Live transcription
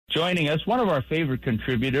joining us, one of our favorite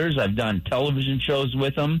contributors. I've done television shows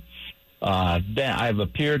with him. I've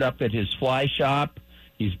appeared up at his fly shop.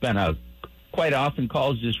 He's been quite often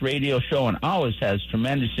calls this radio show and always has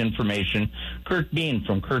tremendous information. Kirk Bean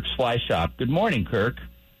from Kirk's Fly Shop. Good morning, Kirk.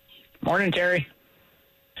 Morning, Terry.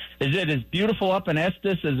 Is it as beautiful up in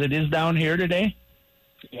Estes as it is down here today?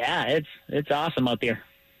 Yeah, it's awesome up here.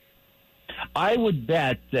 I would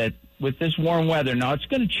bet that with this warm weather, now it's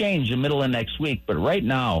going to change the middle of next week, but right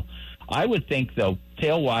now, I would think the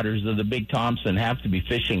tailwaters of the Big Thompson have to be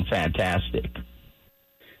fishing fantastic.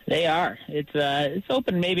 They are. It's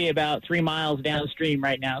open maybe about 3 miles downstream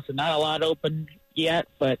right now, so not a lot open yet,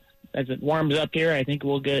 but as it warms up here, I think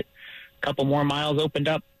we'll get a couple more miles opened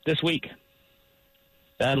up this week.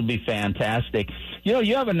 That'll be fantastic. You know,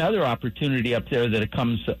 you have another opportunity up there that it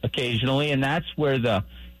comes occasionally, and that's where the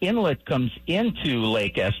inlet comes into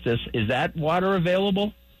Lake Estes. Is that water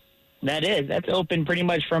available? That is. That's open pretty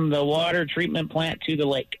much from the water treatment plant to the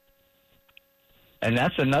lake. And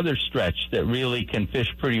that's another stretch that really can fish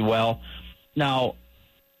pretty well. Now,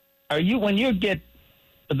 when you get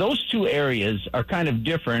those two areas are kind of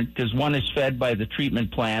different because one is fed by the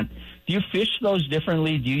treatment plant. Do you fish those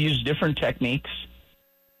differently? Do you use different techniques?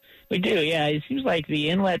 We do, yeah. It seems like the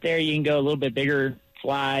inlet there, you can go a little bit bigger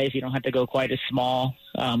flies. You don't have to go quite as small.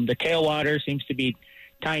 The tailwater seems to be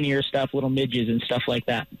tinier stuff, little midges and stuff like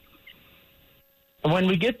that. When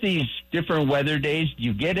we get these different weather days, do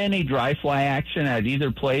you get any dry fly action at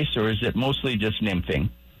either place, or is it mostly just nymphing?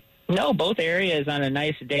 No, both areas on a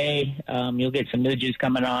nice day, you'll get some midges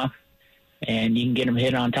coming off, and you can get them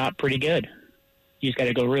hit on top pretty good. You just got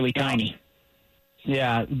to go really tiny.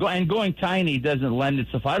 Yeah, and going tiny doesn't lend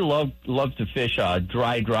itself. I love to fish a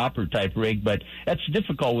dry dropper type rig, but that's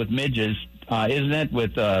difficult with midges, isn't it?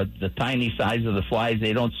 With the tiny size of the flies,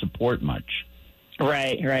 they don't support much.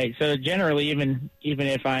 Right. So generally, even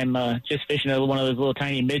if I'm just fishing one of those little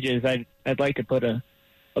tiny midges, I'd like to put a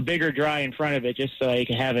bigger dry in front of it just so I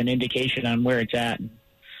can have an indication on where it's at and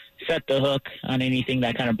set the hook on anything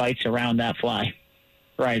that kind of bites around that fly,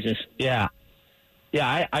 rises. Yeah,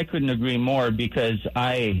 I couldn't agree more because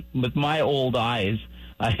with my old eyes,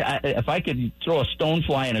 if I could throw a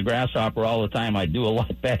stonefly and a grasshopper all the time, I'd do a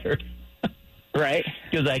lot better. Right.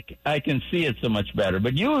 Because I can see it so much better.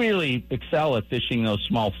 But you really excel at fishing those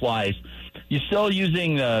small flies. You still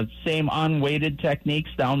using the same unweighted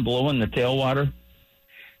techniques down below in the tailwater?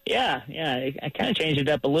 Yeah. I kind of changed it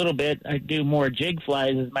up a little bit. I do more jig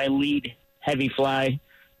flies as my lead heavy fly,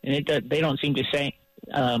 and they don't seem to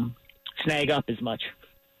snag up as much.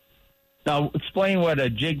 Now, explain what a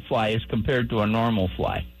jig fly is compared to a normal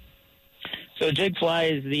fly. So a jig fly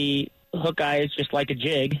is the hook eye is just like a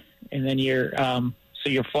jig, and then your hook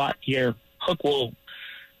will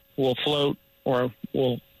float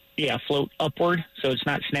float upward, so it's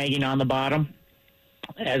not snagging on the bottom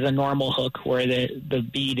as a normal hook where the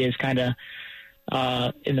bead is kind of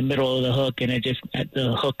in the middle of the hook, and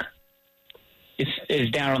the hook is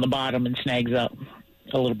down on the bottom and snags up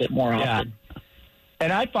a little bit more often.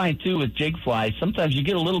 And I find too with jig flies, sometimes you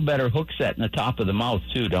get a little better hook set in the top of the mouth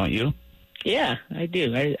too, don't you? Yeah, I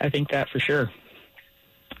do. I think that for sure.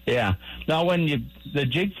 Yeah. Now, the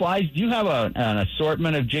jig flies, do you have an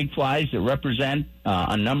assortment of jig flies that represent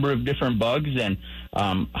a number of different bugs? And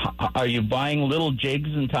are you buying little jigs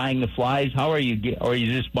and tying the flies? Or are you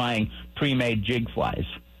just buying pre-made jig flies?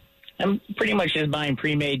 I'm pretty much just buying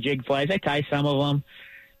pre-made jig flies. I tie some of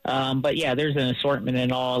them, but yeah, there's an assortment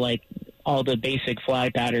in all the basic fly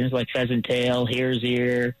patterns like pheasant tail, hare's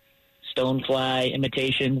ear, stonefly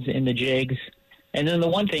imitations in the jigs. And then the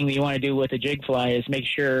one thing that you want to do with a jig fly is make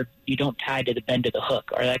sure you don't tie to the bend of the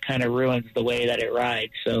hook, or that kind of ruins the way that it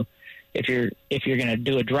rides. So if you're going to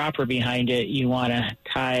do a dropper behind it, you want to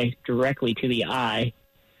tie directly to the eye,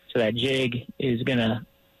 so that jig is going to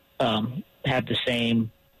have the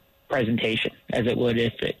same presentation as it would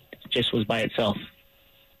if it just was by itself.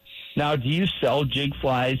 Now, do you sell jig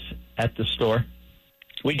flies at the store?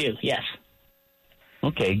 We do, yes.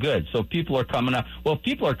 Okay, good. So people are coming up. Well, if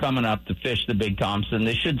people are coming up to fish the Big Thompson,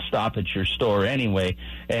 they should stop at your store anyway.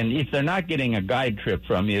 And if they're not getting a guide trip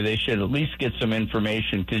from you, they should at least get some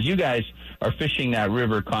information because you guys are fishing that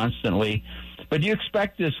river constantly. But do you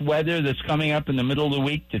expect this weather that's coming up in the middle of the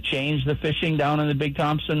week to change the fishing down in the Big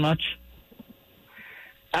Thompson much?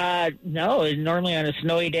 No. Normally on a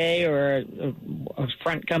snowy day or a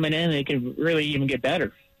front coming in, it can really even get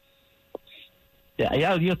better.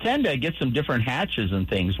 Yeah, you'll tend to get some different hatches and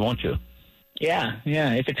things, won't you? Yeah.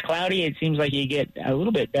 If it's cloudy, it seems like you get a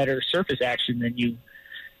little bit better surface action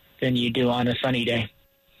than you do on a sunny day.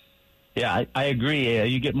 Yeah, I agree.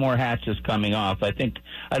 You get more hatches coming off. I don't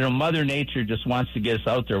know, Mother Nature just wants to get us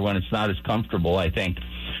out there when it's not as comfortable, I think.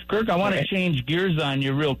 Kirk, I want to change gears on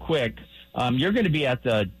you real quick. You're going to be at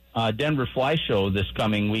the Denver Fly Show this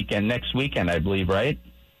coming weekend, next weekend, I believe, right?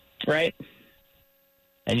 Right.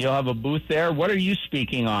 And you'll have a booth there. What are you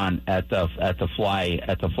speaking on at the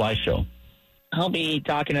fly show? I'll be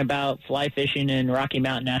talking about fly fishing in Rocky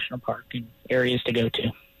Mountain National Park and areas to go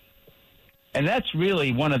to. And that's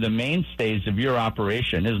really one of the mainstays of your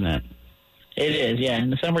operation, isn't it? It is, yeah. In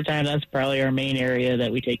the summertime, that's probably our main area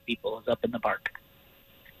that we take people is up in the park.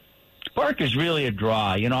 The park is really a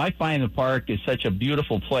draw. You know, I find the park is such a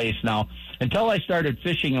beautiful place. Now, until I started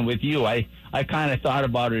fishing with you, I kind of thought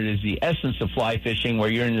about it as the essence of fly fishing, where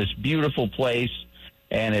you're in this beautiful place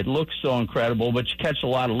and it looks so incredible, but you catch a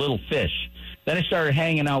lot of little fish. Then I started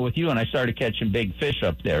hanging out with you, and I started catching big fish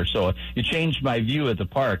up there. So it changed my view of the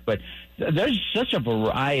park. But there's such a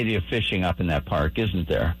variety of fishing up in that park, isn't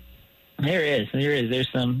there? There is.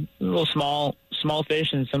 There's some little small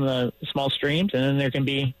fish in some of the small streams, and then there can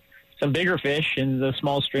be some bigger fish in the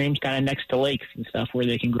small streams kind of next to lakes and stuff where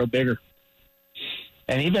they can grow bigger.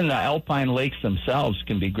 And even the alpine lakes themselves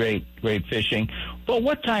can be great fishing. But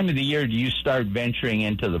what time of the year do you start venturing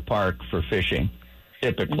into the park for fishing,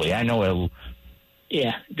 typically? I know it'll...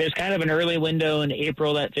 Yeah, there's kind of an early window in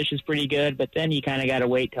April that fish is pretty good, but then you kind of got to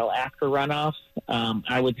wait till after runoff.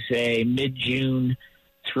 I would say mid-June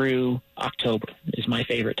through October is my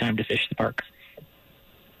favorite time to fish the park.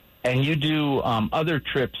 And you do other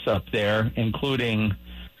trips up there, including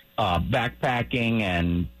backpacking,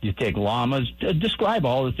 and you take llamas. Describe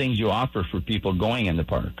all the things you offer for people going in the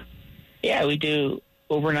park. Yeah, we do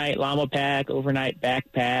overnight llama pack, overnight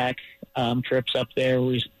backpack trips up there.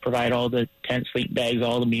 We provide all the tent, sleep bags,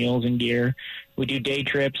 all the meals and gear. We do day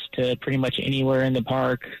trips to pretty much anywhere in the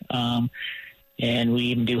park, and we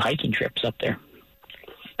even do hiking trips up there.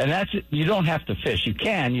 And you don't have to fish. You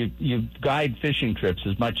can. You guide fishing trips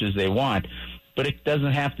as much as they want, but it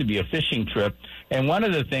doesn't have to be a fishing trip. And one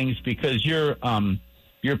of the things, because you're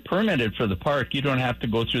permitted for the park, you don't have to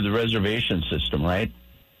go through the reservation system, right?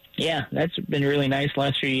 Yeah, that's been really nice the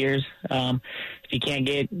last few years. If you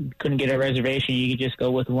couldn't get a reservation, you could just go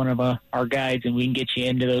with one of our guides, and we can get you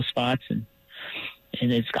into those spots. And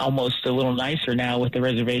it's almost a little nicer now with the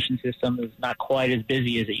reservation system. It's not quite as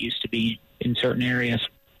busy as it used to be in certain areas.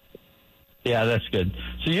 Yeah, that's good.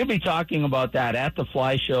 So you'll be talking about that at the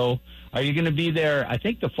Fly Show. Are you going to be there? I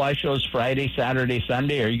think the Fly Show is Friday, Saturday,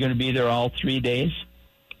 Sunday. Are you going to be there all 3 days?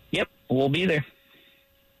 Yep, we'll be there.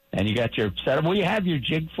 And you got your setup. Will you have your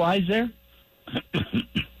jig flies there?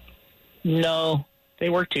 No, they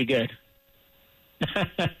work too good.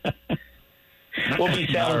 We'll be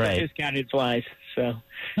selling the discounted flies, so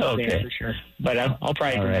okay, for sure. But I'll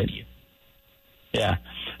probably come with you. Yeah.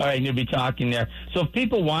 All right, you'll be talking there. So if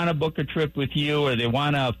people want to book a trip with you or they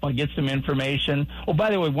want to get some information. Oh,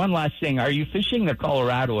 by the way, one last thing. Are you fishing the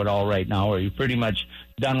Colorado at all right now, or are you pretty much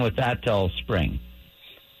done with that till spring?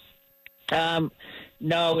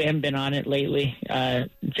 No, we haven't been on it lately.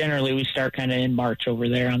 Generally, we start kind of in March over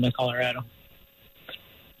there on the Colorado.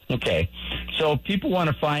 Okay. So if people want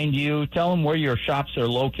to find you, tell them where your shops are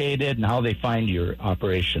located and how they find your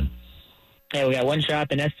operation. Yeah, we got one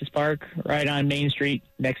shop in Estes Park right on Main Street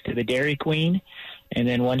next to the Dairy Queen, and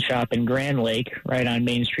then one shop in Grand Lake right on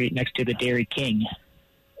Main Street next to the Dairy King.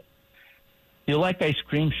 You like ice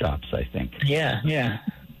cream shops, I think. Yeah.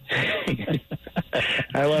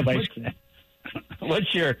 I love ice cream.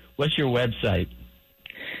 What's your website?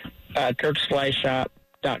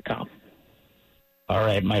 KirksFlyShop.com. All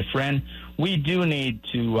right, my friend. We do need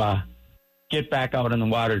to get back out in the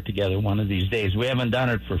water together one of these days. We haven't done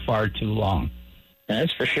it for far too long.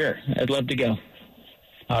 That's for sure. I'd love to go.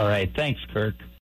 All right. Thanks, Kirk.